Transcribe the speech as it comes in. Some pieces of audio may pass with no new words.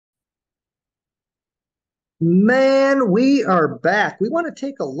Man, we are back. We want to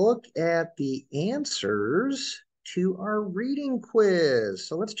take a look at the answers to our reading quiz.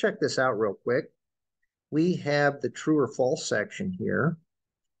 So let's check this out real quick. We have the true or false section here.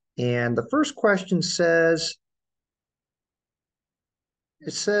 And the first question says,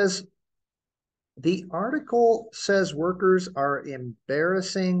 it says, the article says workers are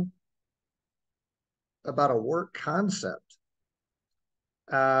embarrassing about a work concept.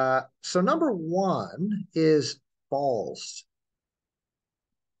 So number one is false.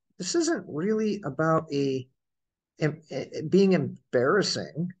 This isn't really about being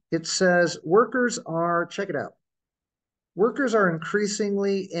embarrassing. It says workers are, check it out, workers are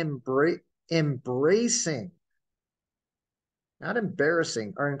increasingly embracing, not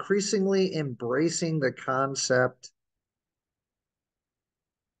embarrassing, are increasingly embracing the concept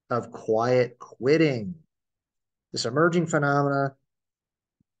of quiet quitting. This emerging phenomena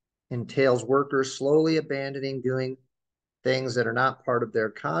entails workers slowly abandoning doing things that are not part of their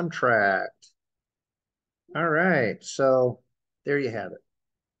contract. All right, so there you have it.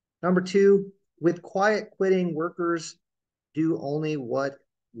 Number two, with quiet quitting, workers do only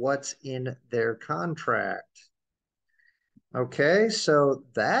what's in their contract. Okay, so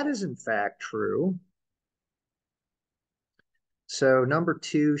that is in fact true. So number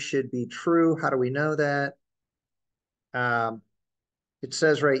two should be true. How do we know that? Um, it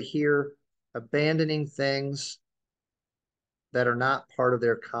says right here, abandoning things that are not part of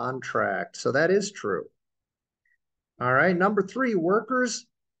their contract. So that is true. All right, number three, workers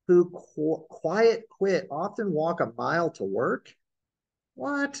who quiet quit often walk a mile to work.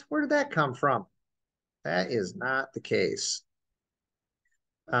 What? Where did that come from? That is not the case.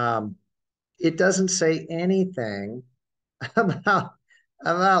 Um, it doesn't say anything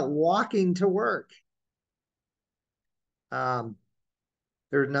about walking to work. Um,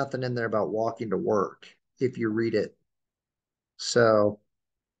 there's nothing in there about walking to work if you read it. So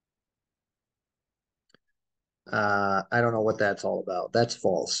I don't know what that's all about. That's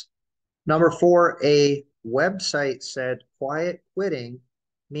false. Number four, a website said quiet quitting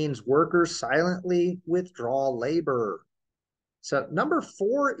means workers silently withdraw labor. So number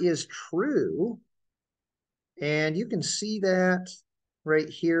four is true. And you can see that right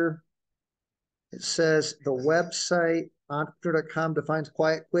here. It says the website entrepreneur.com defines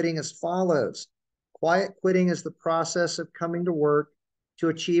quiet quitting as follows. Quiet quitting is the process of coming to work to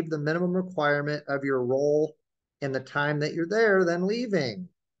achieve the minimum requirement of your role in the time that you're there, then leaving.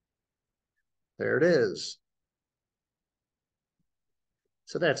 There it is.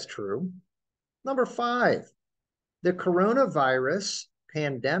 So that's true. Number five, the coronavirus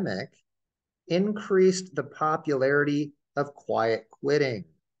pandemic increased the popularity of quiet quitting.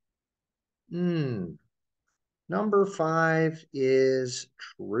 Number five is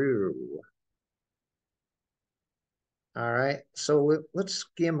true. All right, so let's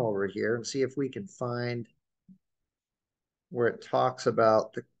skim over here and see if we can find where it talks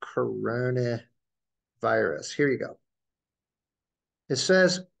about the coronavirus. Here you go. It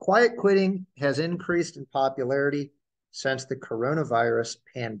says quiet quitting has increased in popularity since the coronavirus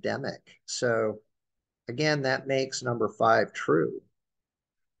pandemic. So again, that makes number five true.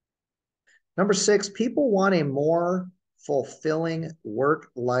 Number six, people want a more fulfilling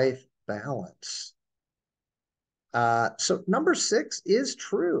work-life balance. So number six is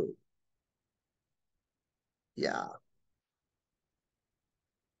true. Yeah.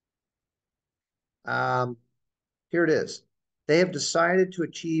 Um, Here it is. They have decided to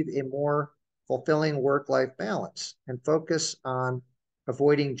achieve a more fulfilling work-life balance and focus on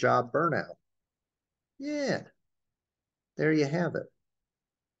avoiding job burnout. Yeah, there you have it.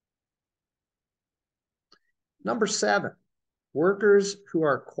 Number seven, workers who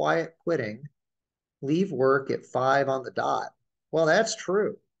are quiet quitting leave work at 5 on the dot. Well, that's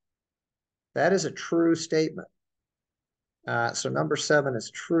true. That is a true statement. So number seven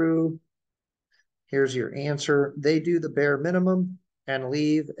is true. Here's your answer. They do the bare minimum and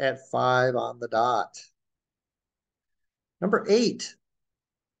leave at 5 on the dot. Number eight,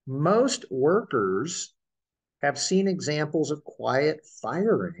 most workers have seen examples of quiet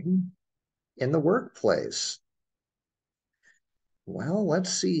firing in the workplace. Well,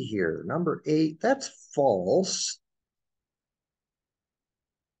 let's see here. Number eight, that's false.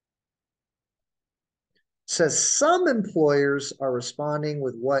 It says some employers are responding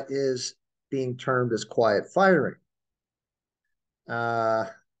with what is being termed as quiet firing. A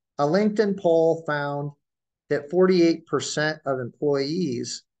LinkedIn poll found that 48% of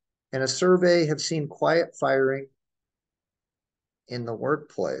employees in a survey have seen quiet firing in the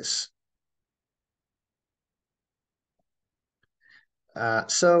workplace.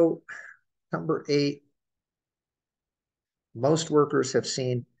 So number eight Most workers have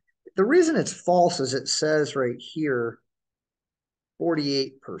seen. The reason it's false is it says right here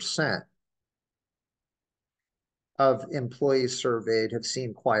 48% of employees surveyed have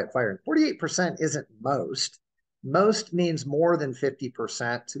seen quiet firing. 48% isn't most. Most means more than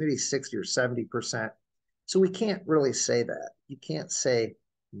 50%, so maybe 60 or 70%. So we can't really say that. You can't say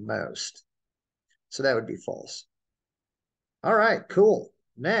most. So that would be false. All right, cool.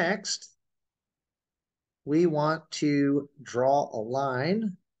 Next, we want to draw a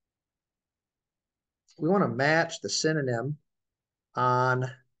line. We want to match the synonym on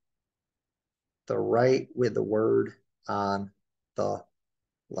the right with the word on the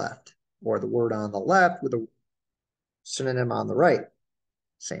left, or the word on the left with a synonym on the right.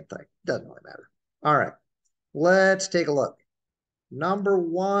 Same thing. Doesn't really matter. All right. Let's take a look. Number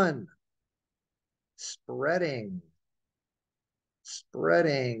one, spreading.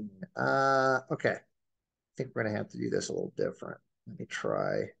 Spreading. Okay. I think we're going to have to do this a little different. Let me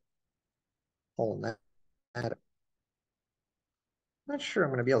try pulling that. I'm not sure I'm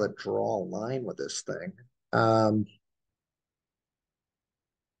going to be able to draw a line with this thing. Um,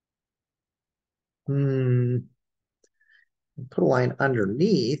 hmm. Put a line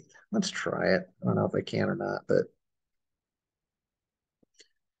underneath. Let's try it. I don't know if I can or not, but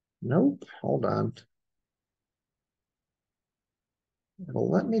nope. Hold on. It'll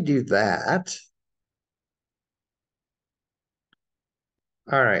let me do that.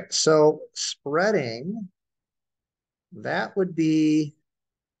 All right. So spreading, that would be,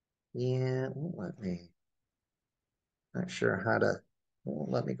 yeah, it won't let me. Not sure how to,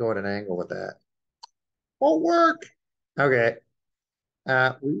 won't let me go at an angle with that. Won't work. Okay.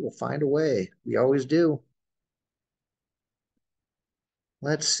 We will find a way. We always do.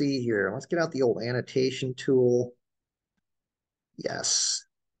 Let's see here. Let's get out the old annotation tool. Yes.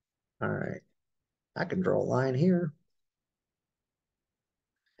 All right. I can draw a line here.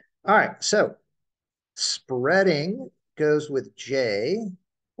 All right. So spreading goes with J.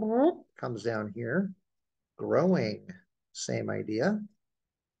 Comes down here. Growing. Same idea.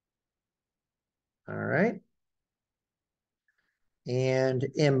 All right. And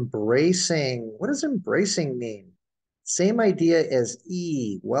embracing. What does embracing mean? Same idea as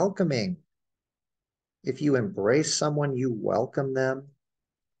E, welcoming. If you embrace someone, you welcome them.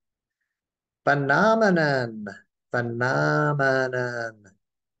 Phenomenon. Phenomenon.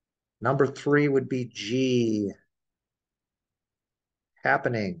 Number three would be G,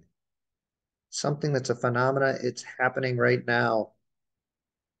 happening. Something that's a phenomena, it's happening right now.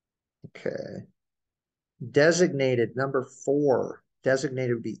 Okay. Designated, number four.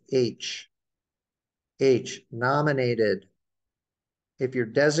 Designated would be H. H, nominated. If you're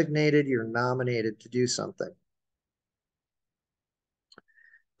designated, you're nominated to do something.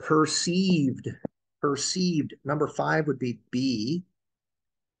 Perceived. Perceived. Number five would be B.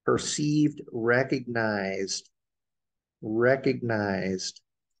 Perceived, recognized. Recognized.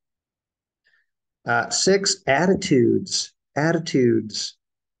 Six, attitudes. Attitudes.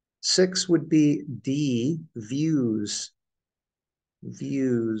 Six would be D, views.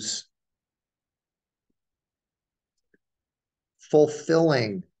 Views.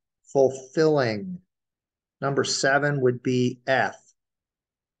 Fulfilling. Fulfilling. Number seven would be F,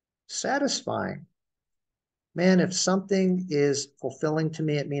 satisfying. Man, if something is fulfilling to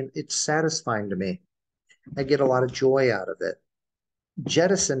me, it means it's satisfying to me. I get a lot of joy out of it.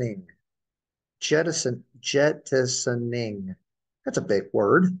 Jettisoning. Jettisoning. That's a big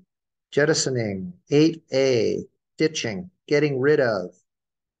word. Jettisoning. 8A, ditching, getting rid of.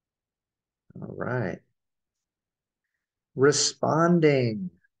 All right. Responding.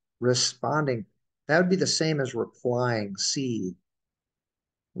 Responding. That would be the same as replying. C.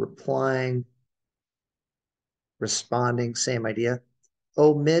 Replying, responding, same idea.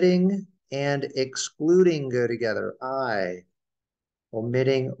 Omitting and excluding go together. I.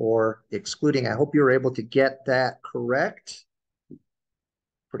 Omitting or excluding. I hope you were able to get that correct.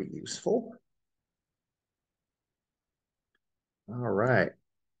 Pretty useful. All right.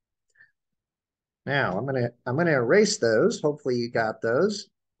 Now I'm gonna erase those. Hopefully you got those.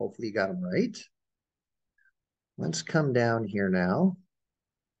 Hopefully you got them right. Let's come down here now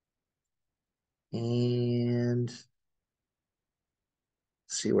and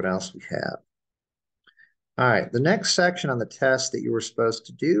see what else we have. All right, the next section on the test that you were supposed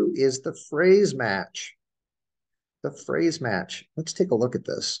to do is the phrase match. The phrase match. Let's take a look at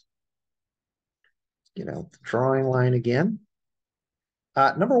this. The drawing line again.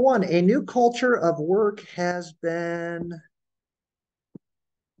 Number one, a new culture of work has been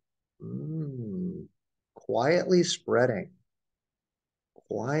quietly spreading.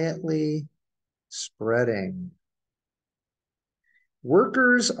 Quietly spreading.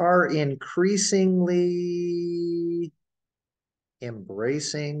 Workers are increasingly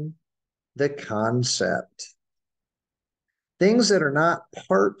embracing the concept. Things that are not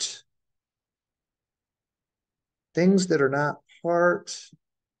part, things that are not part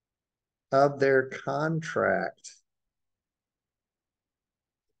of their contract.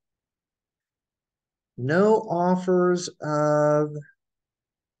 No offers of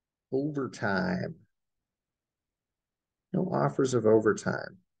overtime. No offers of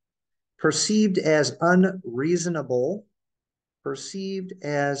overtime. Perceived as unreasonable. Perceived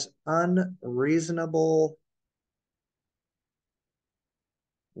as unreasonable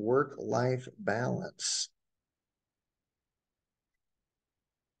work-life balance.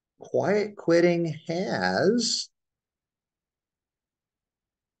 Quiet quitting has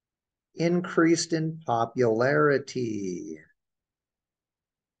increased in popularity.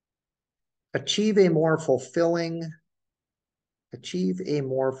 Achieve a more fulfilling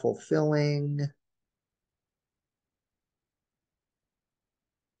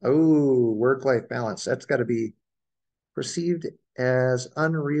work-life balance. That's got to be perceived as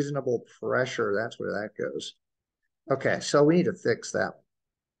unreasonable pressure. That's where that goes. Okay, so we need to fix that one.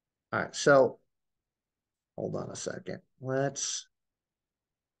 All right, so hold on a second. Let's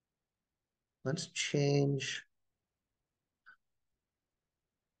change.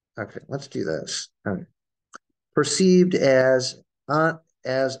 Okay, let's do this. Okay. Perceived as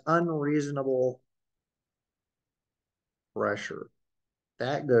unreasonable pressure.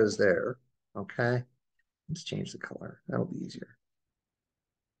 That goes there. Okay. Let's change the color. That'll be easier.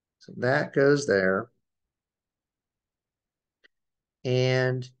 So that goes there.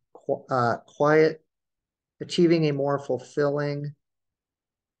 And quiet, achieving a more fulfilling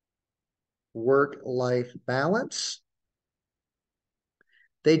work-life balance.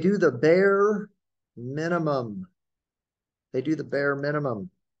 They do the bare minimum. They do the bare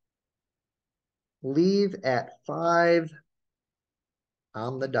minimum. Leave at 5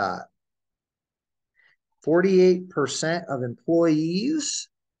 on the dot. 48% of employees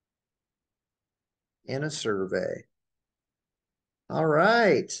in a survey. All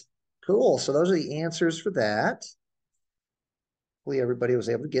right, cool. So those are the answers for that. Hopefully everybody was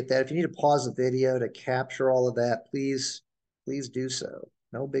able to get that. If you need to pause the video to capture all of that, please do so.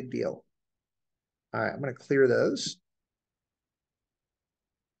 No big deal. All right, I'm going to clear those.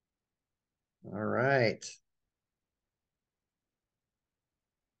 All right.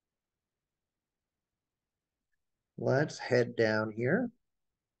 Let's head down here.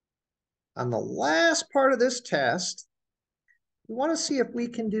 On the last part of this test, we want to see if we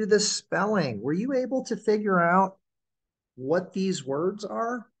can do the spelling. Were you able to figure out what these words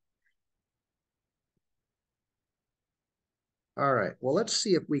are? All right, well, let's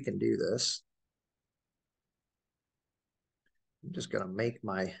see if we can do this. I'm just going to make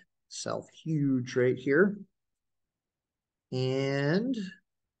myself huge right here. And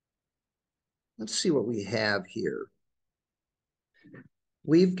let's see what we have here.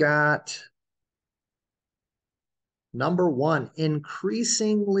 We've got number one,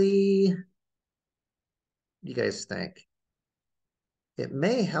 increasingly. What do you guys think? It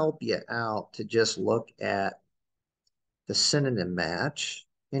may help you out to just look at the synonym match.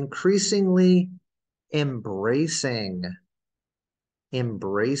 Increasingly embracing.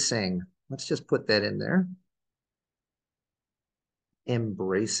 Embracing. Let's just put that in there.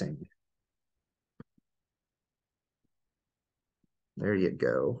 Embracing. There you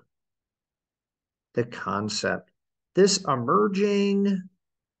go. The concept. This emerging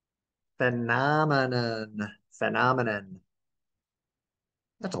phenomenon.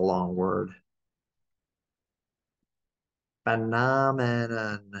 That's a long word.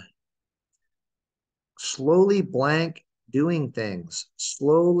 Phenomenon. Slowly blank doing things.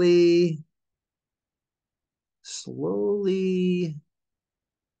 Slowly.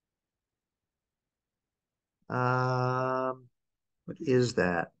 What is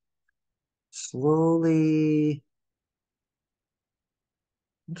that? Slowly.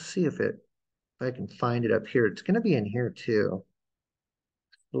 Let's see if I can find it up here. It's going to be in here too.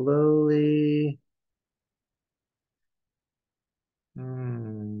 Slowly.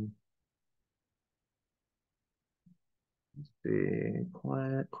 Let's see.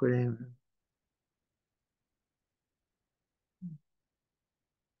 Quiet quitting.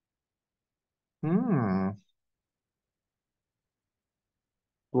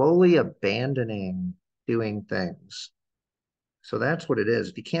 Slowly abandoning doing things. So that's what it is.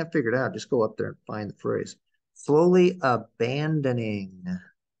 If you can't figure it out, just go up there and find the phrase. Slowly abandoning.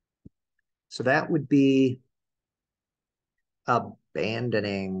 So that would be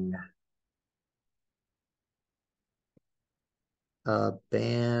abandoning.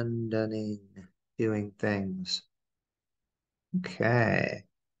 Abandoning doing things. Okay.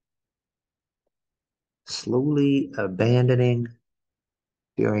 Slowly abandoning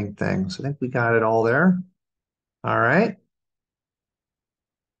doing things. I think we got it all there. All right.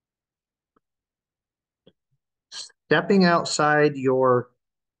 Stepping outside your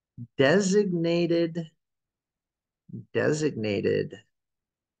designated, designated.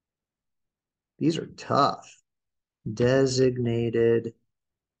 These are tough. Designated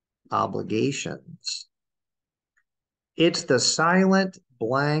obligations. It's the silent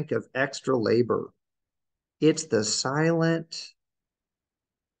blank of extra labor. It's the silent,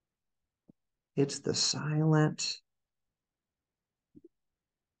 it's the silent,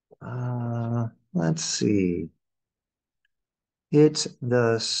 let's see. It's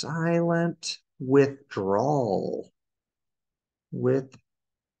the silent withdrawal.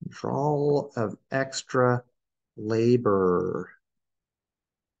 Withdrawal of extra labor.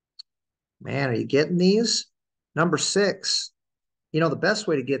 Man, are you getting these? Number 6. The best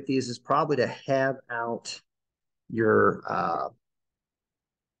way to get these is probably to your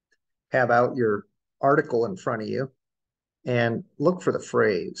have out your article in front of you and look for the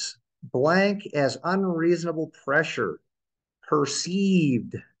phrase blank as unreasonable pressure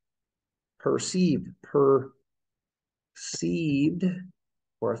perceived perceived perceived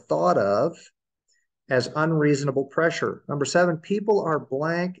or thought of as unreasonable pressure. Number 7, people are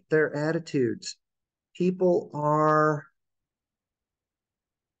blank their attitudes. People are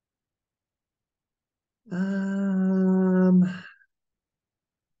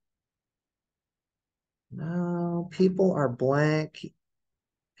no, people are blank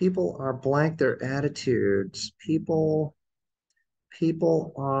their attitudes. People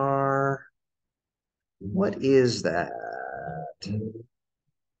are, what is that?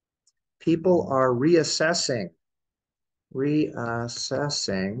 People are reassessing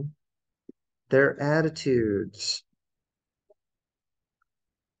their attitudes.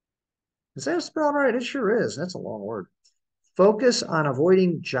 Is that spelled right? It sure is. That's a long word. Focus on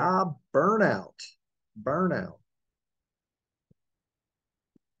avoiding job burnout. Burnout.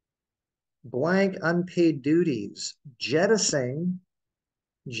 Blank unpaid duties. Jettisoning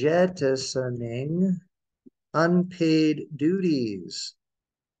unpaid duties.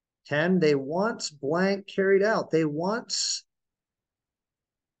 10, they once blank carried out. They once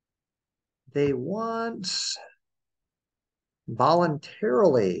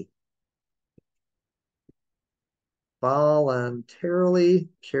voluntarily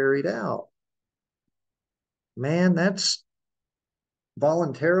carried out. Man, that's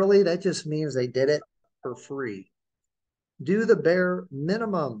voluntarily. That just means they did it for free. Do the bare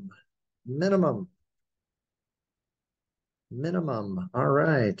minimum. Minimum. All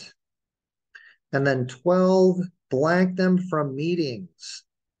right. And then 12, blank them from meetings.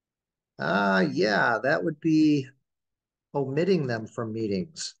 Yeah, that would be omitting them from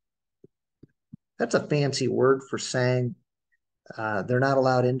meetings. That's a fancy word for saying they're not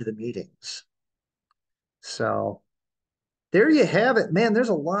allowed into the meetings. So there you have it, man. There's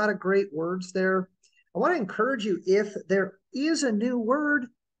a lot of great words there. I want to encourage you, if there is a new word,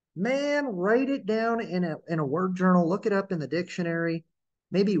 man, write it down in a word journal, look it up in the dictionary,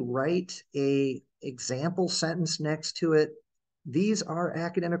 maybe write a example sentence next to it. These are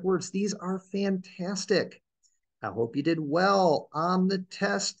academic words. These are fantastic. I hope you did well on the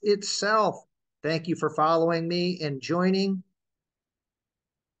test itself. Thank you for following me and joining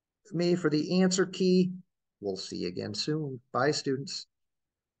me for the answer key. We'll see you again soon. Bye, students.